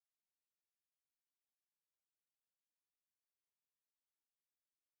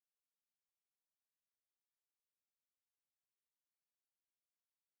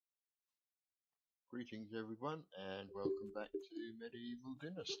Greetings everyone and welcome back to Medieval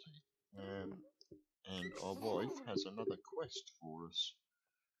Dynasty. And our wife has another quest for us.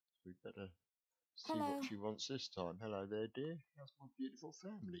 We better see Hello. what she wants this time. Hello there, dear. How's my beautiful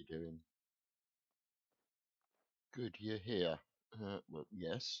family doing? Good, you're here. Well,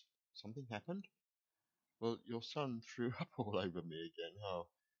 yes. Something happened? Well, your son threw up all over me again. Oh,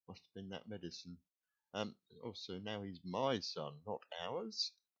 must have been that medicine. Also, now he's my son, not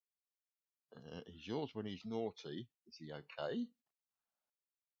ours. He's yours when he's naughty. Is he okay?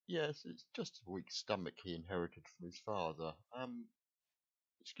 Yes, it's just a weak stomach he inherited from his father.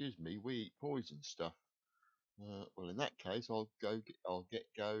 Excuse me, we eat poison stuff. Well, in that case, I'll get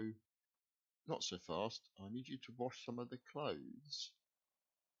go. Not so fast. I need you to wash some of the clothes.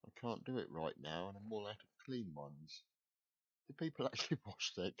 I can't do it right now, and I'm all out of clean ones. Do people actually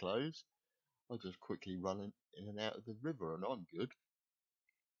wash their clothes? I just quickly run in and out of the river, and I'm good.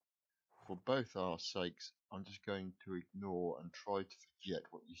 For both our sakes, I'm just going to ignore and try to forget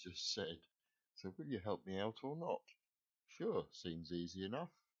what you just said. So will you help me out or not? Sure, seems easy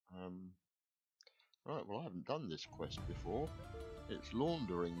enough. Right, well I haven't done this quest before. It's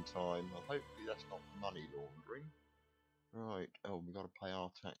laundering time. Well, hopefully that's not money laundering. Right, oh, we've got to pay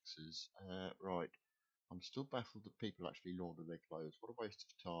our taxes. Right, I'm still baffled that people actually launder their clothes. What a waste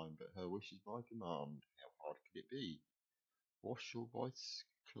of time, but her wish is my command. How hard could it be? Wash your wife's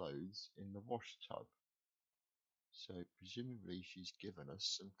clothes in the wash tub. So presumably she's given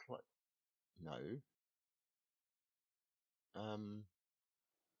us some No.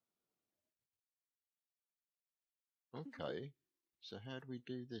 Okay. So how do we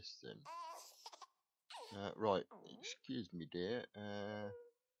do this then? Right. Excuse me, dear.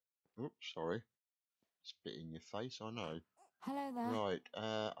 Oops, sorry. Spit in your face, I know. Hello there. Right.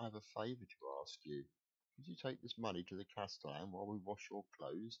 I have a favour to ask you. Could you take this money to the Castellan while we wash your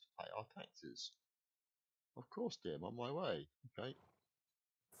clothes to pay our taxes? Of course, dear. I'm on my way. Okay.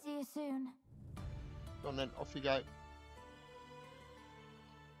 See you soon. Go on then. Off you go.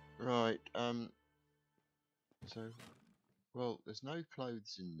 Right. So, well, there's no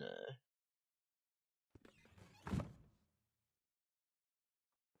clothes in there.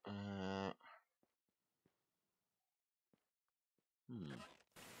 Hmm.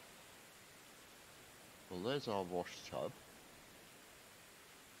 Well, there's our wash tub.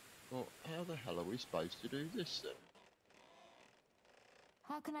 Well, how the hell are we supposed to do this then?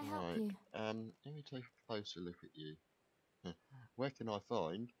 How can I help Right, you? let me take a closer look at you. Where can I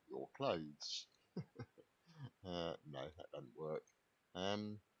find your clothes? No, that doesn't work.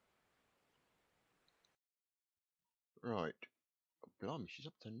 Right. Blimey, she's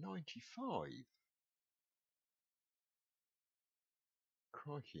up to 95.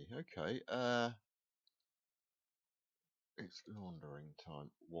 Crikey, okay. It's laundering time.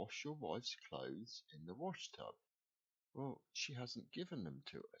 Wash your wife's clothes in the wash tub. Well, she hasn't given them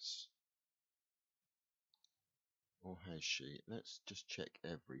to us. Or has she? Let's just check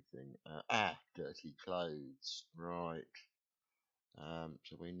everything. Dirty clothes. Right.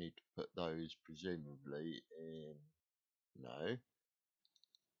 So we need to put those presumably in. No.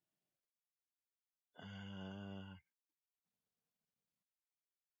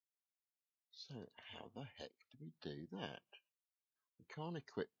 So how the heck do we do that? We can't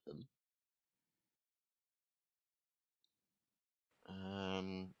equip them.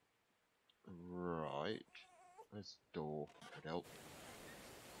 Right. Where's the door? Could help.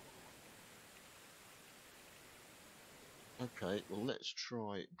 Okay, well let's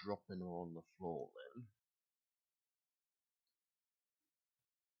try dropping them on the floor then.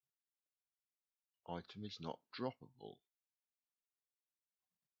 Item is not droppable.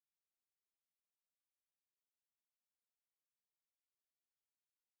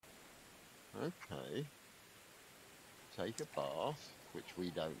 Okay. Take a bath, which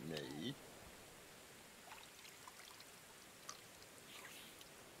we don't need.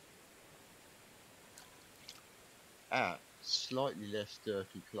 Slightly less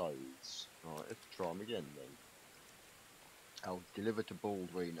dirty clothes. Right, let's try them again then. I'll deliver to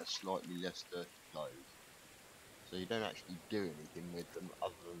Baldwin slightly less dirty clothes. So you don't actually do anything with them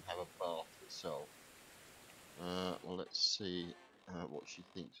other than have a bath itself. Well, let's see what she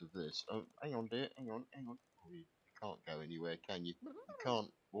thinks of this. Oh, hang on, dear. Hang on. Oh, you can't go anywhere, can you? You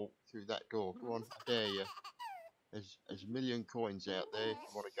can't walk through that door. Go on, I dare you. There's a million coins out there if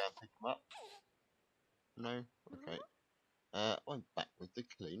you want to go and pick them up. No? Okay. I'm back with the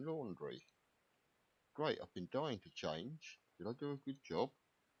clean laundry. Great, I've been dying to change. Did I do a good job?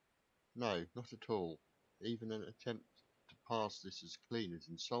 No, not at all. Even an attempt to pass this as clean is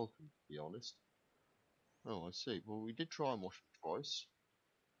insulting, to be honest. Oh, I see. Well, we did try and wash it twice.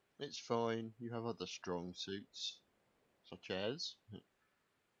 It's fine. You have other strong suits, such as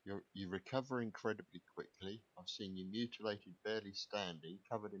you recover incredibly quickly. I've seen you mutilated, barely standing,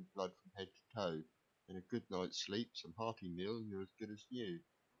 covered in blood from head to toe. In a good night's sleep, some hearty meal, you're as good as new.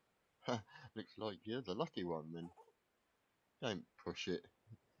 Looks like you're the lucky one then. Don't push it.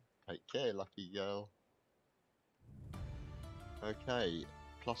 Take care, lucky girl. Okay,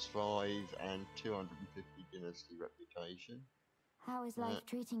 +5 and 250 dynasty reputation. How is life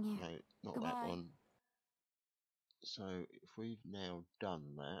treating you? No, not Goodbye. that one. So if we've now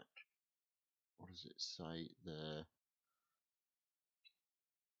done that, what does it say there?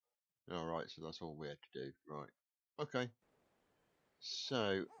 Alright, so that's all we had to do. Right. Okay.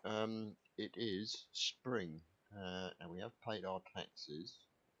 So, it is spring. And we have paid our taxes.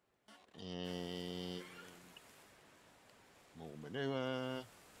 And more manure.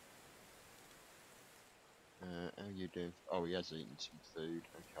 How are you doing? Oh, he has eaten some food.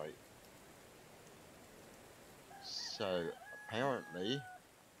 Okay. So, apparently,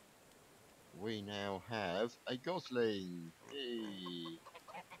 we now have a gosling. Yay!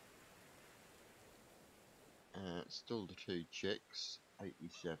 Still the 2 chicks.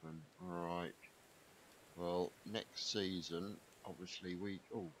 87. Right. Well, next season, obviously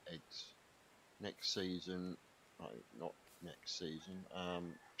oh, eggs. Next season, no, not next season,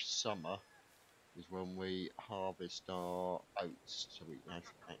 summer is when we harvest our oats, so we can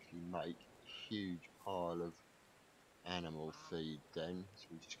actually make a huge pile of animal feed then, so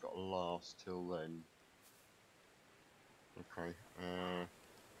we've just got to last till then. Okay,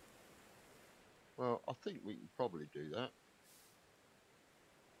 well, I think we can probably do that.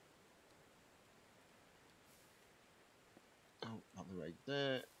 Oh, another egg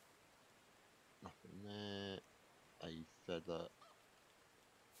there, nothing there, a feather,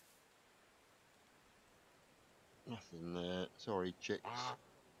 nothing there, sorry chicks,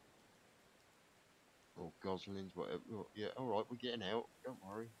 or goslings, whatever, yeah, alright, we're getting out, don't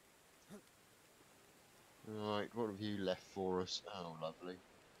worry. Right, what have you left for us? Oh, lovely.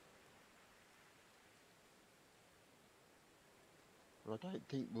 Well, I don't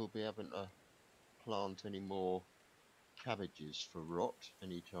think we'll be having to plant any more cabbages for rot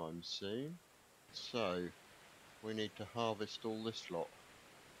anytime soon. So, we need to harvest all this lot.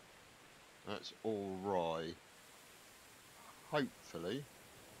 That's all rye. Hopefully,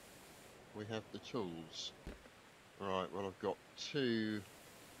 we have the tools. Right, well I've got two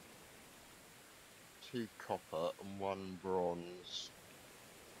copper and 1 bronze.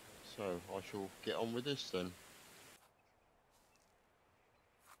 So, I shall get on with this then.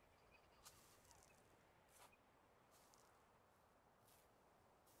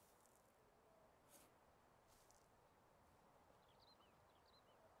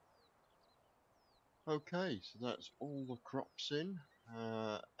 Okay, so that's all the crops in,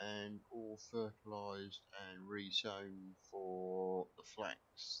 and all fertilised and resown for the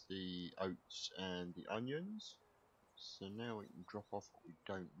flax, the oats and the onions. So now we can drop off what we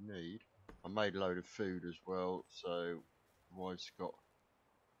don't need. I made a load of food as well, so wife's got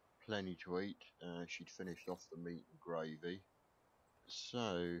plenty to eat. She'd finished off the meat and gravy.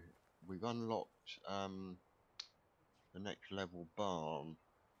 So we've unlocked the next level barn.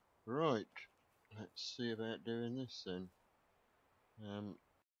 Right, let's see about doing this then.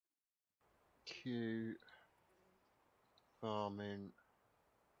 Q farming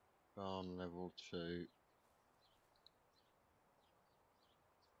barn level 2.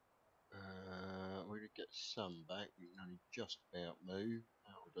 We did get some back. We can only just about move.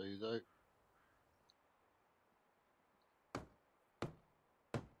 That'll do though.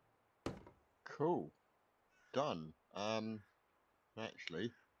 Cool. Done.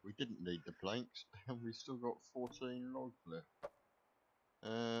 Actually, we didn't need the planks, and we still got 14 logs left.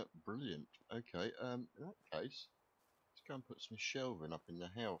 Brilliant. Okay. In that case, let's go and put some shelving up in the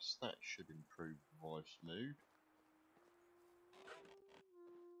house. That should improve the wife's mood.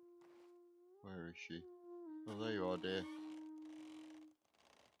 Where is she? Oh, there you are, dear.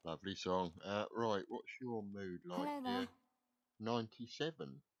 Lovely song. Right, what's your mood like, Hello dear? there.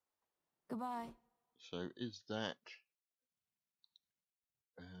 97. Goodbye. So is that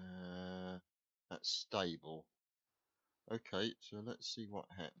that's stable? Okay, so let's see what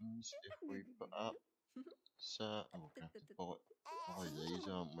happens if we put up. So oh, we're gonna have to buy these,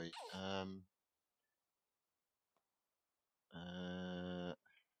 aren't we? Uh,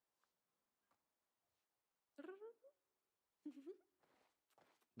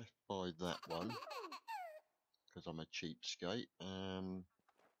 let's buy that one because I'm a cheapskate.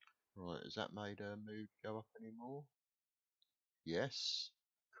 Right, has that made her mood go up anymore? Yes.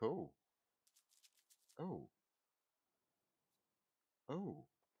 Cool. Oh. Oh.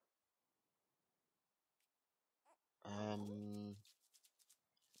 Um,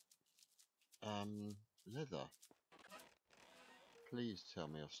 leather. Please tell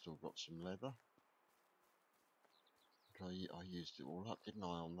me I've still got some leather. I used it all up, didn't I,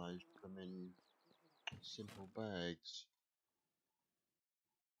 on those blooming simple bags?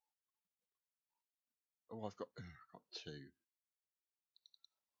 Oh, I've got two.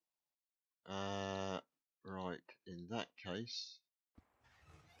 Right. In that case,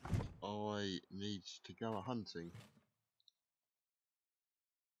 I need to go a hunting.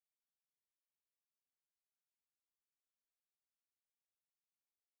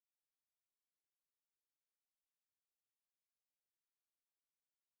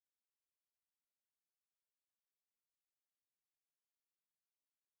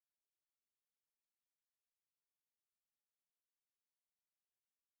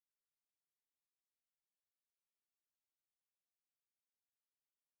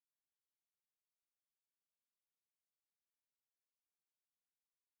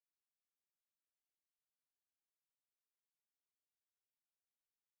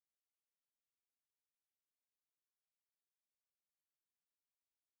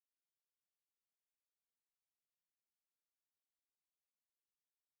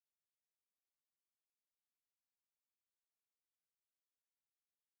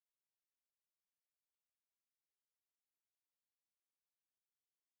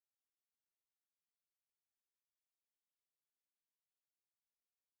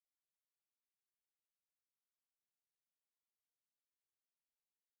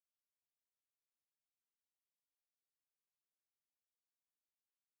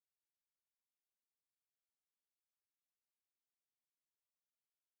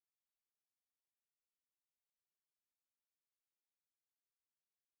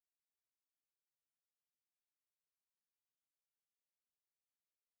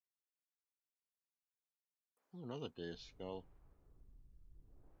 Oh, another deer skull.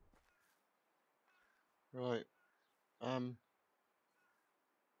 Right. Can't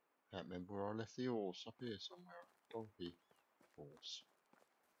remember where I left the horse. Up here somewhere. Donkey. Horse.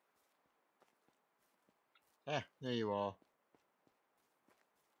 Ah, there you are.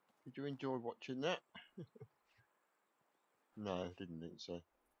 Did you enjoy watching that? No, didn't think so.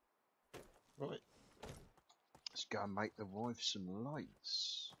 Right. Let's go and make the wife some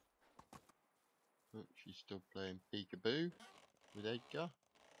lights. Oh, she's still playing peekaboo with Edgar.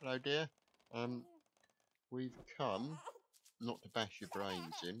 Hello, dear. We've come, not to bash your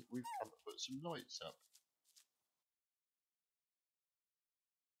brains in, we've come to put some lights up.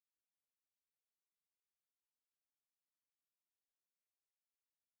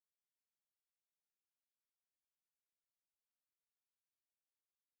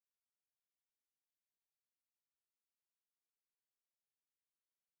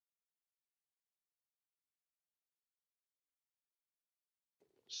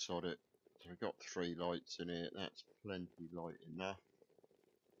 Sod it. So we've got 3 lights in here, that's plenty light enough.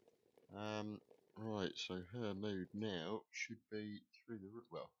 Right, so her mood now should be through the roof.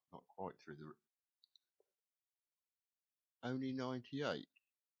 Well, not quite through the roof. Only 98.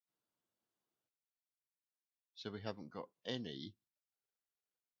 So we haven't got any,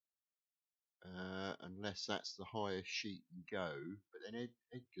 unless that's the highest she can go. But then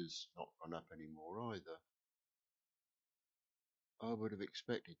Edgar's not gone up anymore either. I would have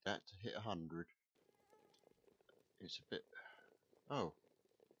expected that to hit 100. It's a bit. Oh,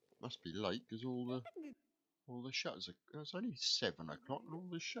 must be late because all the shutters are. It's only 7 o'clock and all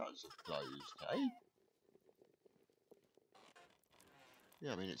the shutters are closed, eh?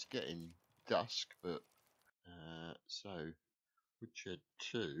 Yeah, I mean it's getting dusk, but so Woodshed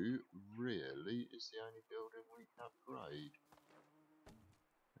 2 really is the only building we can upgrade.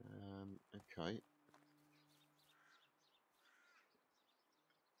 Okay,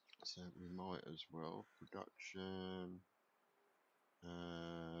 so we might as well production.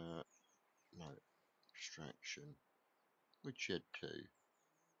 No, extraction. Woodshed 2.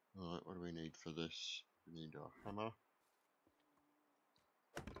 Alright, what do we need for this? We need our hammer.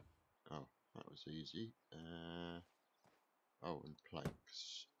 Oh, that was easy. Oh, and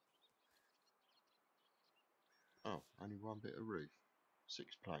planks. Oh, only one bit of roof.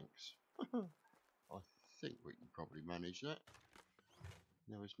 6 planks. I think we can probably manage that.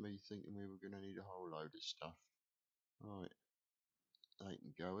 That was me thinking we were going to need a whole load of stuff. Right, they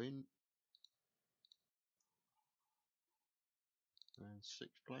can go in. And 6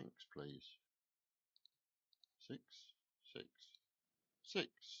 planks, please. 6, 6, 6.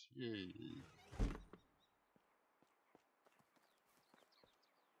 Yay.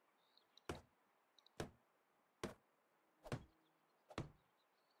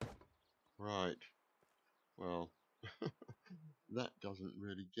 Right. Well, doesn't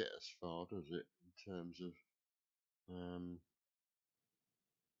really get us far, does it? In terms of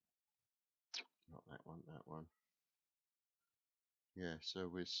not that one, that one. Yeah, so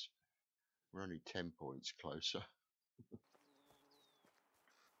we're only 10 points closer.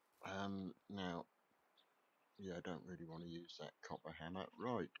 Now, yeah, I don't really want to use that copper hammer.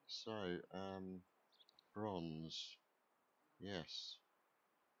 Right, so bronze, yes.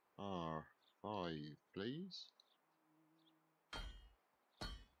 R5, please.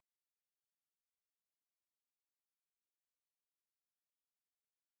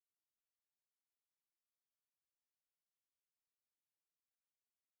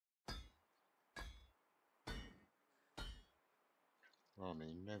 I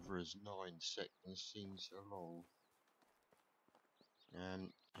mean, never has 9 seconds seemed so long.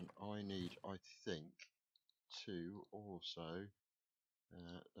 And I need, I think, to also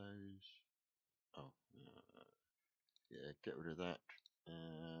those. Oh, yeah, get rid of that.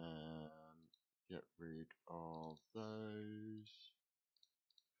 Get rid of those.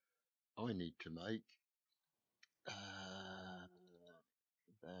 I need to make that.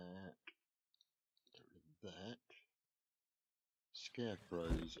 Get rid of that.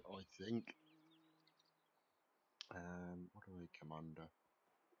 Scarecrows, I think. What do they come under?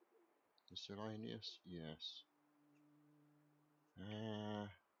 Miscellaneous? Yes.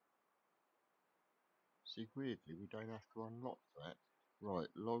 See, weirdly, we don't have to unlock that. Right,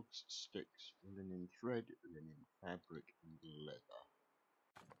 logs, sticks, linen thread, linen fabric, and leather.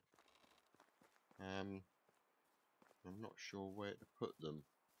 I'm not sure where to put them.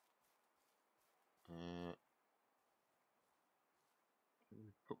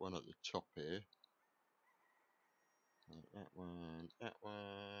 Put one at the top here. That one, that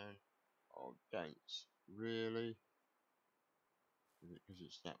one. Oh, don't. Really? Is it because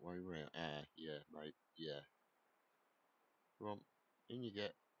it's that way round? Ah, yeah, mate, yeah. Come on, in you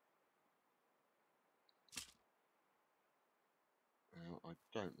get. Well, I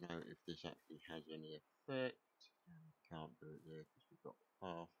don't know if this actually has any effect. Can't do it there because we've got the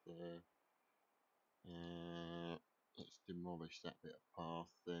path there. Let's demolish that bit of path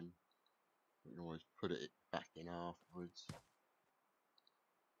then. We can always put it back in afterwards.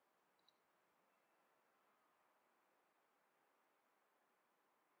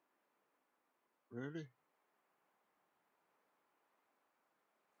 Really?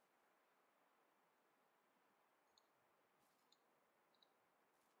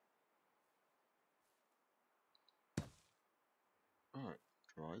 Right,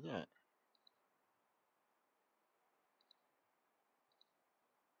 try that.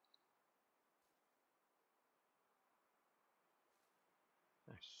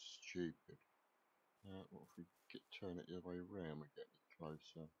 That's stupid. What if we turn it the other way around? We're getting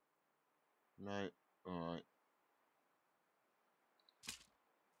closer. No, alright.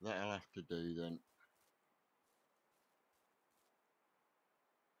 That'll have to do then.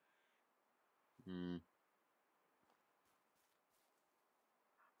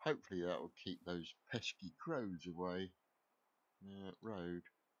 Hopefully that will keep those pesky crows away. Road.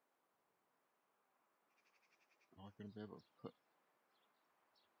 Am I going to be able to put...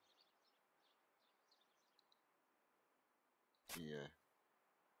 Yeah.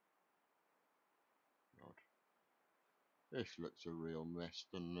 God. This looks a real mess,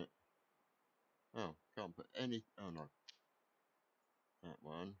 doesn't it? Oh, can't put any... Oh no. That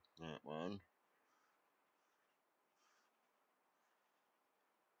one. That one.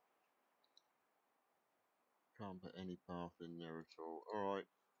 Can't put any path in there at all. Alright.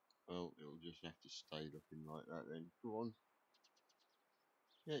 Well, it'll just have to stay looking like that then. Go on.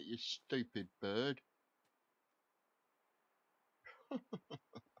 Yeah, you stupid bird.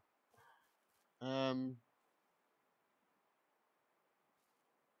 um...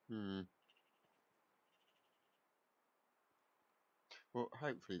 Hmm. Well,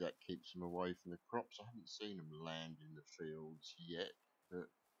 hopefully that keeps them away from the crops. I haven't seen them land in the fields yet, but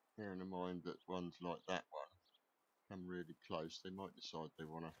bearing in mind that ones like that one come really close, they might decide they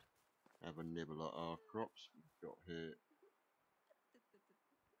want to have a nibble at our crops. We've got here.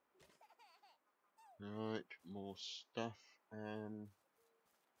 Right, more stuff.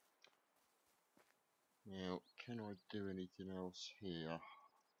 Now, can I do anything else here?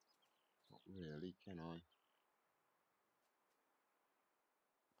 Not really, can I?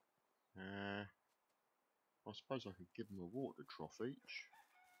 I suppose I could give them a water trough each.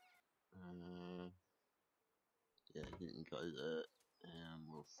 Yeah, you can go there, and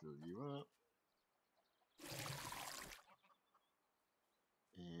we'll fill you up.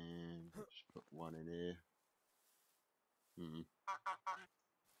 And just put one in here.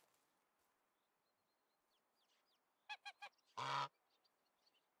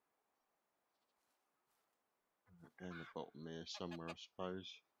 Down the bottom here somewhere, I suppose.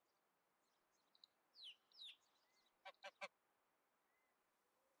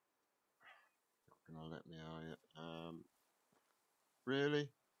 Not gonna let me, are you? Really?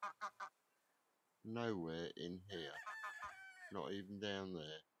 Nowhere in here. Not even down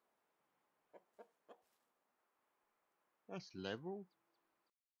there. That's level.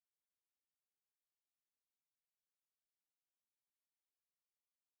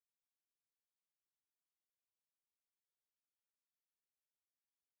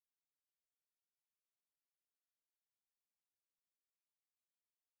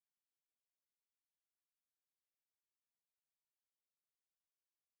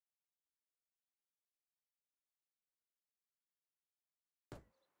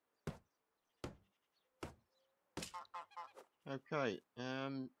 Okay,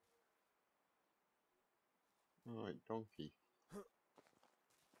 alright, donkey.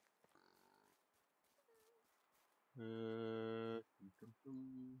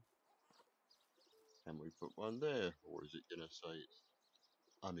 Can we put one there, or is it gonna say it's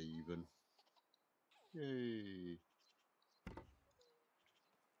uneven? Yay!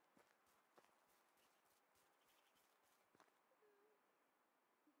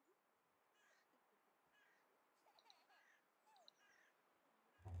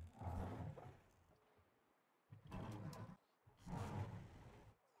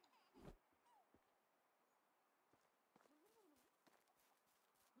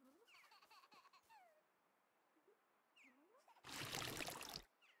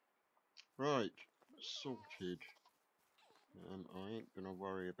 Right, sorted. I ain't gonna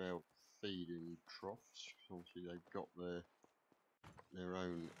worry about feeding troughs. Obviously, they've got their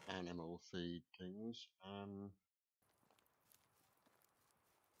own animal feed things.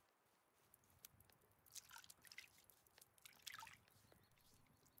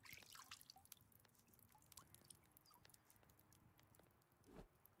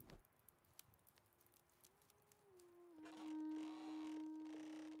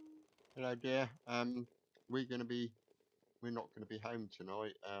 Hello, dear. We're not gonna be home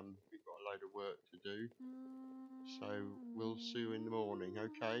tonight. We've got a load of work to do. So we'll see you in the morning,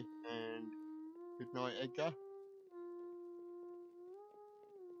 okay? And good night, Edgar.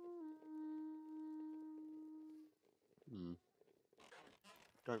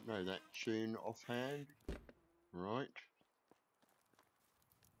 Don't know that tune offhand. Right.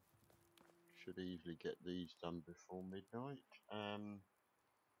 Should easily get these done before midnight.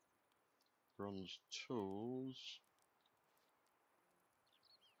 Bronze tools.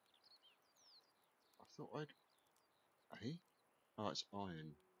 I thought I'd... Eh? Oh, it's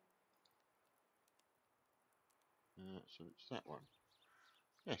iron. So it's that one.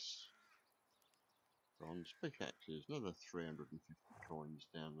 Yes. Bronze pickaxes. Another 350 coins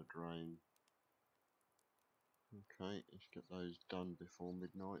down the drain. Okay, let's get those done before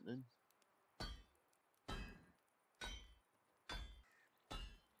midnight then.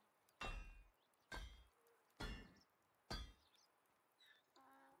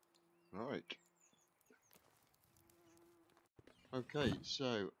 Right. Okay,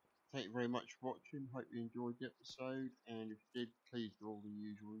 so thank you very much for watching. Hope you enjoyed the episode, and if you did, please do all the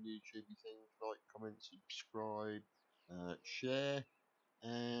usual YouTube things like comment, subscribe, share,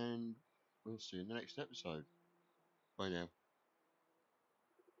 and we'll see you in the next episode. Bye now.